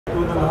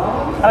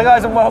Hello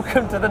guys and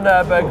welcome to the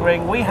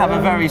Nurburgring. We have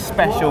a very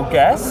special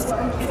guest,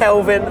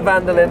 Kelvin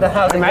van der Linde.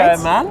 How's it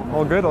going, man?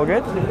 All good, all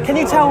good. Can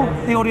you tell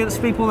the audience,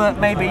 people that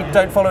maybe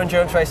don't follow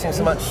endurance racing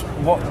so much,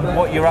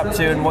 what you're up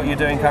to and what you're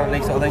doing currently,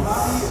 sort of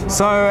thing?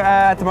 So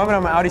at the moment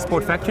I'm an Audi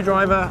Sport factory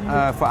driver.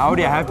 For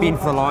Audi I have been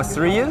for the last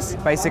 3 years.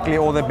 Basically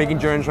all the big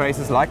endurance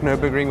races like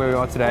Nurburgring where we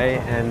are today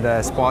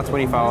and Spa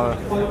 24 hour.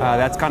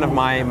 That's kind of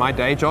my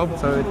day job,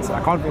 so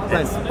I can't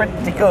complain. It's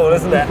pretty cool,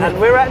 isn't it? And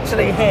we're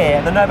actually here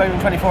at the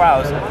Nurburgring 24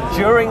 hours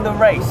during the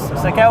race.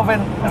 So Kelvin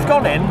has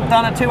gone in,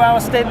 done a 2-hour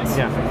stint,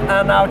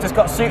 and now just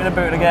got suited and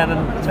booted again,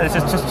 and it's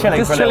just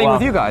chilling for a little while.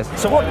 With you guys.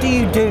 So what do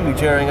you do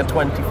during a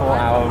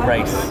 24-hour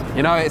race?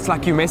 You know, it's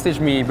like you messaged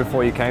me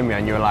before you came here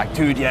and you were like,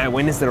 dude, yeah,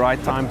 when is the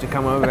right time to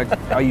come over?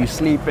 Are you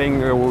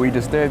sleeping or will we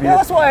disturb you? Yeah,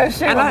 that's why I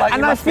assume.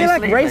 And I feel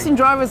like racing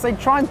drivers, they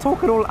try and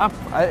talk it all up.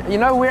 You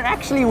know,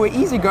 we're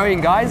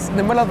easygoing guys. In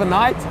the middle of the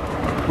night,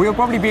 we'll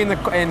probably be in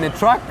the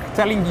truck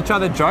telling each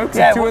other jokes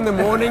at 2 in the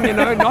morning, you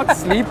know, not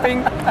sleeping,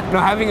 you know,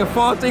 having a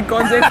farting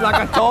contest like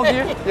I told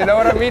you, you know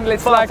what I mean?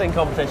 It's farting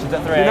competitions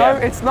at 3 a.m. You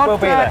know, it's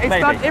not,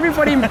 it's not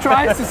everybody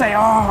tries to say,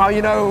 oh,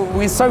 you know,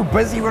 we're so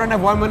busy, we don't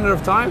have 1 minute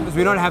of time, because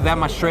we don't have that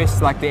much stress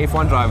like the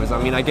F1 drivers.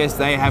 I mean, I guess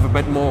they have a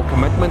bit more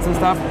commitments and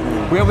stuff.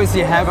 We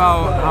obviously have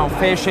our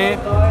fair share,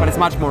 but it's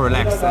much more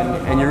relaxed,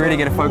 and you really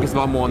get to focus a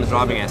lot more on the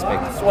driving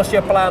aspect. So what's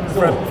your plan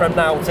from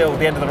now till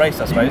the end of the race,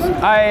 I suppose?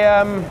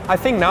 I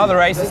think now the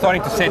race is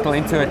starting to settle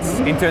into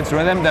its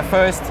rhythm. The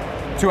first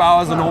 2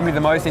 hours are normally the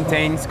most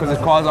intense because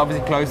the cars are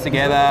obviously close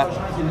together.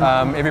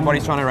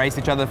 Everybody's trying to race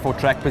each other for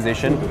track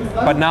position.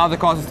 But now the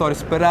cars will start to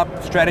split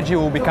up. Strategy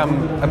will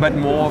become a bit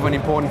more of an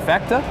important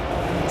factor.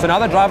 So now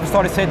the drivers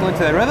start to settle into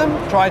their rhythm,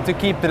 try to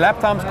keep the lap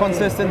times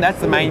consistent. That's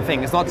the main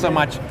thing. It's not so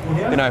much,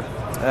 you know,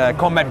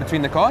 combat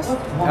between the cars.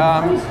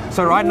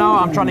 So right now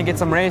I'm trying to get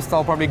some rest.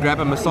 I'll probably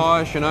grab a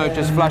massage, you know,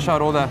 just flush out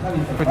all the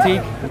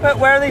fatigue. But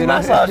where are these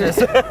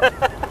massages?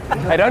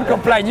 Hey, don't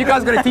complain. You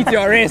guys got a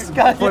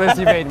TTRS for this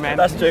event, man.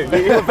 That's true.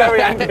 You were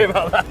very angry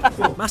about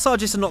that.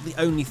 Massages are not the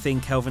only thing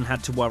Kelvin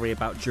had to worry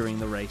about during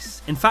the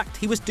race. In fact,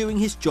 he was doing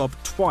his job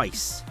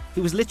twice.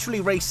 He was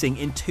literally racing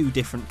in 2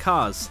 different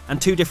cars.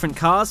 And 2 different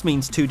cars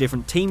means 2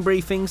 different team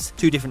briefings,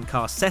 2 different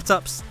car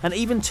setups, and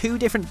even 2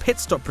 different pit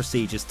stop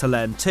procedures to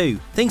learn too.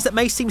 Things that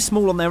may seem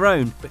small on their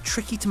own, but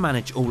tricky to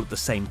manage all at the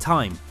same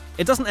time.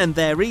 It doesn't end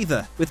there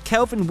either. With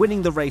Kelvin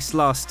winning the race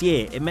last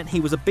year, it meant he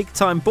was a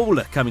big-time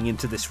baller coming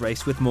into this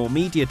race with more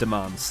media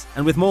demands.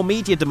 And with more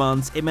media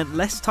demands, it meant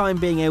less time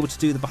being able to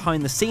do the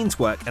behind-the-scenes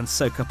work and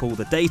soak up all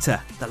the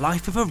data. The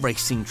life of a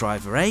racing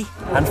driver, eh?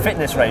 And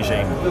fitness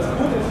regime,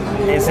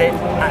 is it,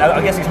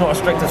 I guess it's not as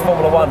strict as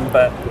Formula 1,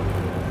 but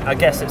I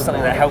guess it's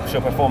something that helps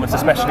your performance,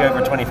 especially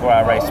over a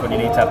 24-hour race when you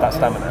need to have that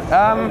stamina.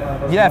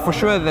 Yeah, for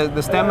sure.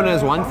 The stamina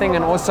is one thing,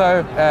 and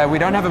also we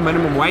don't have a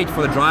minimum weight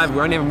for the drive.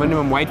 We only have a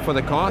minimum weight for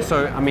the car.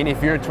 So, I mean,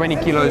 if you're 20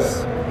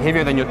 kilos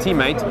heavier than your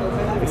teammate,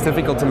 it's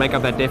difficult to make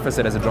up that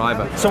deficit as a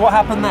driver. So what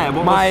happened there?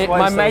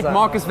 My mate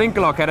Marcus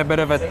Winkelhock had a bit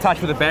of a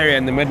touch with the barrier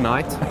in the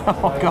midnight.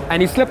 Oh, God.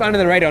 And he slipped under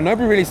the radar.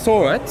 Nobody really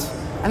saw it.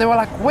 And they were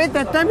like, where'd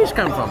that damage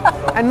come from?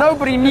 And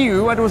nobody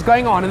knew what was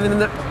going on. And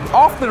then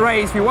after the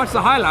race, we watched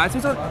the highlights.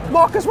 We thought,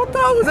 Marcus, what the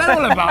hell was that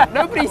all about?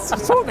 Nobody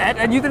saw that,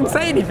 and you didn't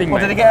say anything. Well,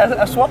 did he get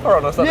a swapper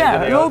on or something?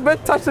 Yeah, a little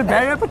bit, touched the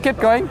barrier, but kept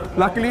going,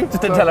 luckily.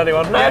 Just didn't tell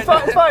anyone. No, it's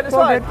fine, it's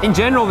fine. In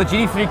general, the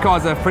GT3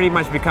 cars have pretty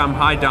much become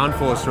high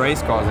downforce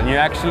race cars. And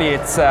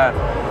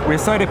we're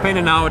so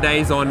dependent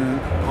nowadays on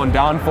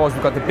downforce.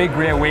 We've got the big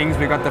rear wings,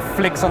 we've got the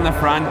flicks on the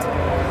front.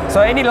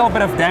 So any little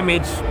bit of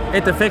damage,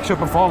 it affects your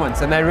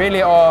performance. And they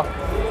really are,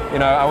 you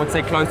know, I would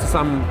say close to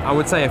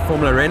a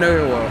Formula Renault,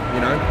 or,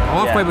 you know,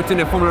 halfway between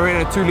a Formula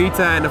Renault 2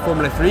 litre and a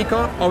Formula 3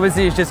 car.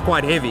 Obviously, it's just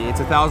quite heavy. It's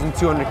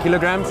 1,200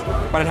 kilograms,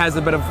 but it has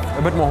a bit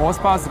more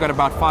horsepower. It's got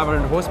about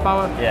 500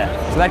 horsepower. Yeah.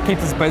 So that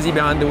keeps us busy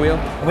behind the wheel.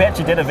 We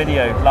actually did a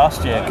video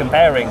last year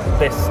comparing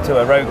this to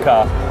a road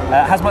car.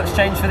 Has much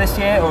changed for this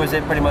year, or is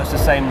it pretty much the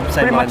same?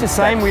 Pretty much the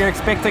same. We're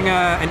expecting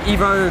an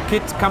Evo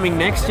kit coming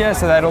next year,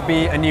 so that'll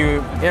be a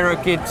new aero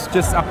kit,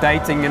 just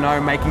updating, you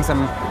know, making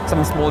some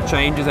small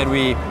changes that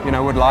we, you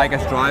know, would like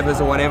as drivers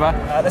or whatever.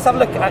 Let's have a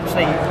look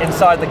actually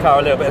inside the car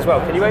a little bit as well.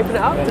 Can you open it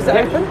up? Does it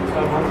open?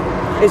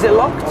 Is it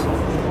locked?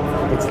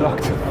 It's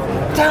locked.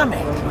 Damn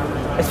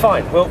it! It's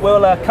fine. We'll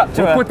cut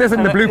to. We'll put this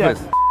in the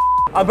bloopers. Yeah.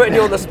 I'm putting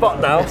you on the spot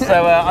now,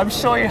 so I'm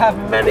sure you have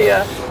many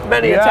a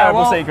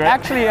terrible secret.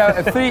 Actually,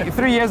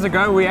 3 years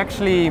ago, me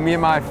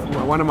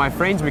and one of my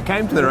friends, we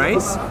came to the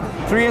race.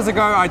 3 years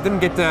ago, I didn't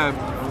get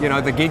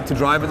the gig to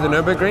drive at the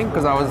Nurburgring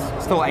because I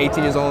was still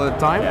 18 years old at the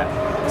time.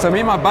 Yeah. So me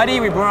and my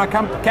buddy, we brought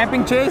our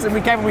camping chairs and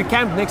we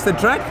camped next to the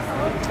track.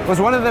 It was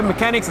one of the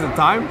mechanics at the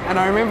time, and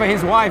I remember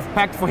his wife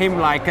packed for him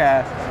like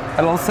a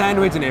little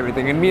sandwich and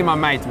everything, and me and my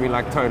mate, we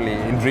like totally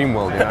in dream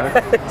world, you know.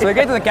 So we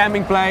get to the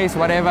camping place,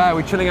 whatever,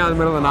 we're chilling out in the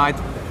middle of the night.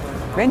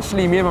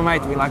 Eventually, me and my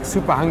mate, we're like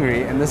super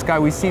hungry, and this guy,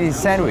 we see his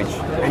sandwich,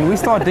 and we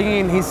start digging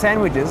in his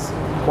sandwiches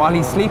while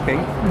he's sleeping.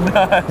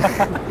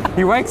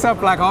 He wakes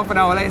up like half an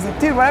hour later, he's like,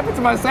 dude, what happened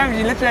to my sandwich?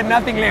 He literally had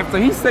nothing left. So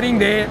he's sitting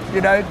there,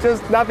 you know,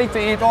 just nothing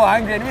to eat, all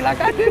hungry, and we're like,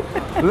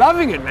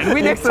 Loving it, man.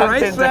 We next to the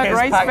tucked into racetrack, his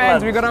race packed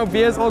fans, lunch. we got our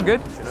beers, all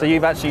good. So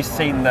you've actually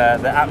seen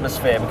the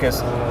atmosphere, because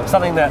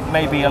something that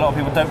maybe a lot of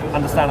people don't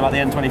understand about the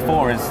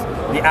N24 is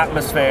the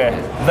atmosphere,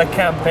 the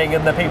camping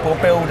and the people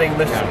building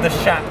the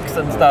shacks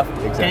and stuff.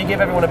 Can you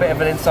give everyone a bit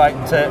of an insight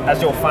to,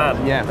 as your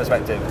fan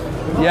perspective?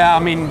 Yeah, I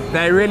mean,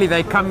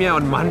 they come here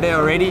on Monday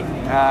already.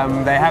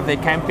 They have their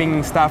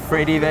camping stuff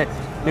ready.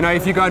 You know,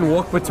 if you go and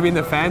walk between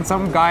the fans,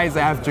 some guys,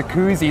 they have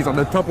jacuzzis on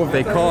the top of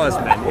their cars,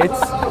 man.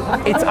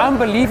 It's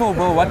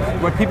unbelievable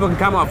what people can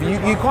come up.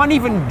 You can't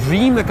even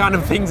dream the kind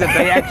of things that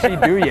they actually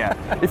do here.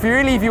 If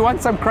you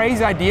want some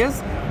crazy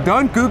ideas,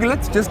 don't Google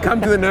it, just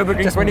come to the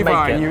Nurburgring 24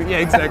 hour. Yeah,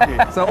 exactly.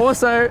 So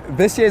also,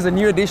 this year is a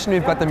new addition,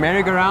 we've got the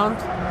merry-go-round.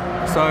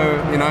 So,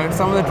 you know,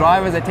 some of the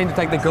drivers, they tend to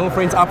take their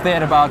girlfriends up there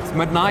at about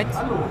midnight,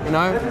 you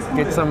know,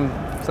 get some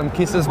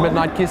kisses,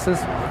 midnight kisses.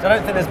 So I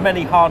don't think there's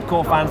many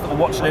hardcore fans that will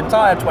watch an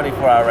entire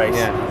 24-hour race.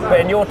 Yeah. But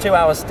in your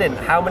 2-hour stint,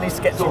 how many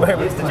sketchy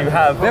moments did you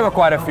have? There were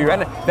quite a few,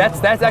 and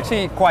that's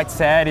actually quite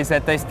sad. Is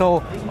that they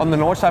still on the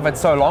north side for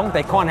so long,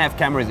 they can't have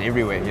cameras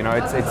everywhere. You know,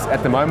 it's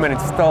at the moment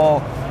it's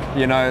still,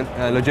 you know,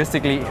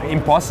 logistically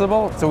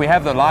impossible. So we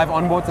have the live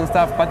onboards and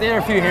stuff, but there are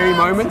a few hairy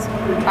moments.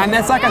 And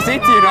that's like I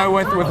said to you, know,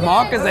 with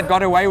Marcus that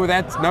got away with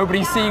that,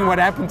 nobody seeing what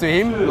happened to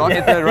him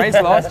at the race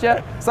last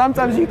year.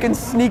 Sometimes you can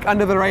sneak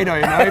under the radar,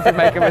 you know, if you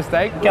make a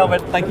mistake. Kelvin,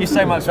 thank you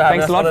so much for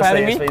having us. Thanks a lot for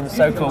having me. It's been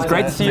so cool. It's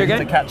great to see you again.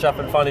 To catch up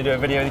and finally do a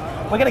video.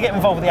 We're going to get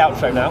involved with the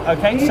outro now,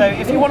 okay? So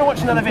if you want to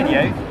watch another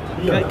video,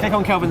 click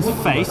on Kelvin's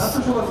face.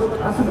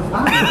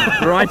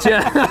 Right,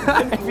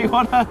 yeah. If you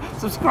want to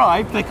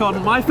subscribe, click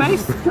on my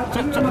face.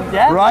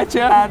 Yeah. Right,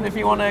 yeah. And if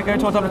you want to go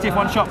to our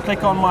WTF1 shop,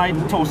 click on my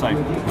torso.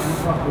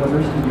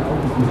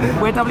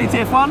 We're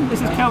WTF1.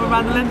 This is Kelvin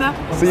and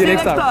Linde. See you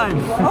next time.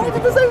 Oh, we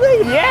did the same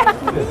thing. Yeah.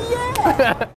 Yeah.